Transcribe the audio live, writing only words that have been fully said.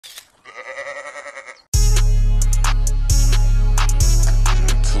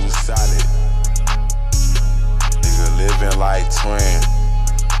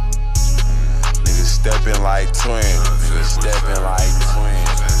stepping like twins. Niggas stepping like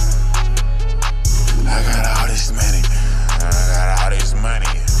twins. I got all this money.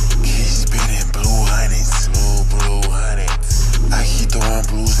 Keep spinning blue hundreds. Blue hundreds. I keep throwing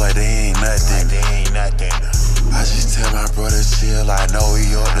blues like they ain't nothing. I just tell my brother chill, I know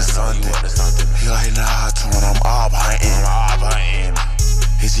he up to something. He like, nah, twin, I'm up hunting.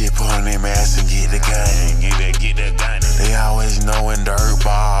 He just put on their mask and get the gun. Get the gun. They always know when dirt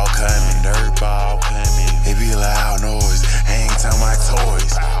ball coming. It be loud noise, I ain't talking about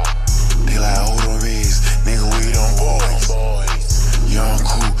toys. They like, who them is? Nigga, we them boys. Young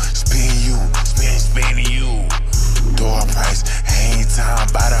cool, spin you. Throw a price, I ain't talking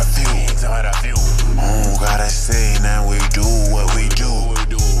about a few. Gotta say, now we do what we do.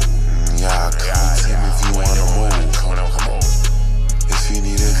 Y'all come to me if you wanna move. If you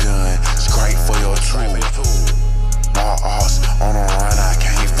need a gun, scrape for your tool. My arse on a run, I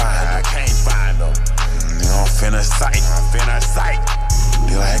can't find them. I'm finna sight.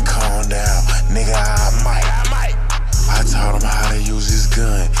 They like, calm down, nigga, I might. I taught him how to use his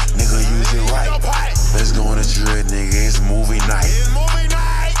gun, nigga, use it right. Let's go on a drill, nigga, it's movie night.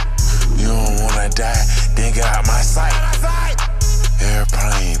 You don't wanna die, then get out my sight.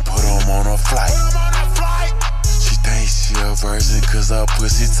 Airplane, put him on a flight. She thinks she a virgin cause her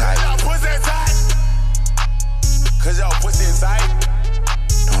pussy tight.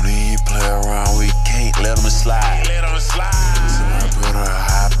 Don't even play around, we can't let them slide. So my brother,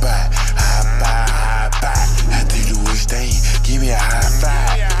 high five. After you do his thing, give me a high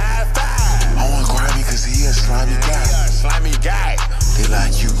five. I want Grimey cause he a slimy guy. They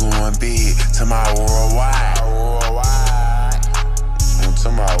like you going big to my worldwide. I'm to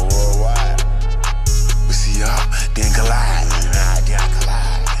my worldwide. We see up, then collide.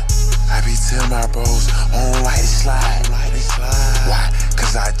 I be telling my bros, I don't like to slide. Why?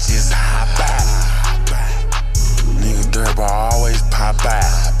 Cause I just hop back. Nigga dirt ball always pop back.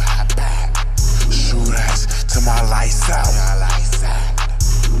 Shoot ass till my lights out.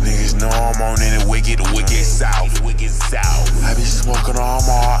 Niggas know I'm on in the wicked south. I be smoking all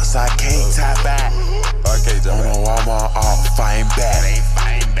my arts, I can't tap back. On a Walmart off